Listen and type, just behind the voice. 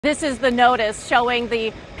This is the notice showing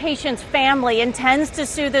the patient's family intends to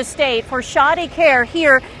sue the state for shoddy care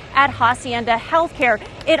here at Hacienda HealthCare.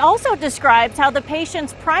 It also describes how the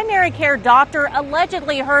patient's primary care doctor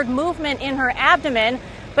allegedly heard movement in her abdomen,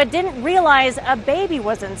 but didn't realize a baby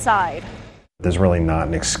was inside. There's really not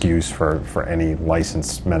an excuse for any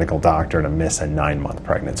licensed medical doctor to miss a 9-month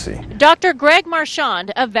pregnancy. Dr. Greg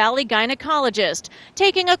Marchand, a Valley gynecologist,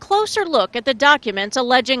 taking a closer look at the documents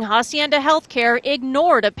alleging Hacienda HealthCare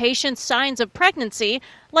ignored a patient's signs of pregnancy,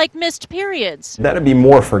 like missed periods. That'd be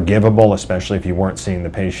more forgivable, especially if you weren't seeing the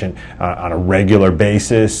patient on a regular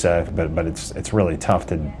basis, but it's really tough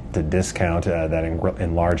to discount that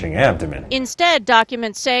enlarging abdomen. Instead,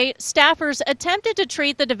 documents say staffers attempted to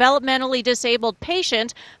treat the developmentally disabled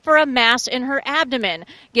patient for a mass in her abdomen,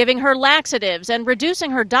 giving her laxatives and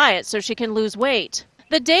reducing her diet so she can lose weight.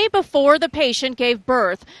 The day before the patient gave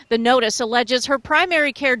birth, the notice alleges her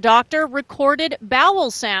primary care doctor recorded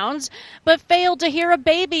bowel sounds but failed to hear a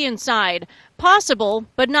baby inside. Possible,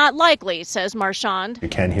 but not likely, says Marchand. You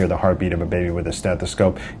can hear the heartbeat of a baby with a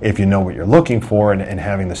stethoscope if you know what you're looking for and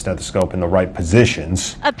having the stethoscope in the right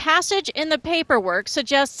positions. A passage in the paperwork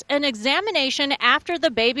suggests an examination after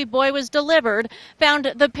the baby boy was delivered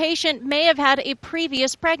found the patient may have had a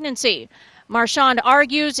previous pregnancy. Marchand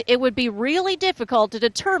argues it would be really difficult to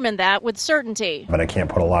determine that with certainty. But I can't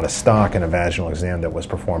put a lot of stock in a vaginal exam that was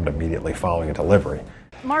performed immediately following a delivery.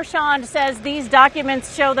 Marchand says these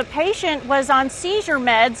documents show the patient was on seizure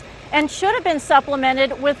meds and should have been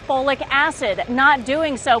supplemented with folic acid. Not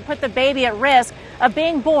doing so put the baby at risk of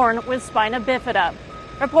being born with spina bifida.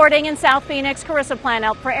 Reporting in South Phoenix, Carissa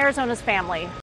Planelt for Arizona's Family.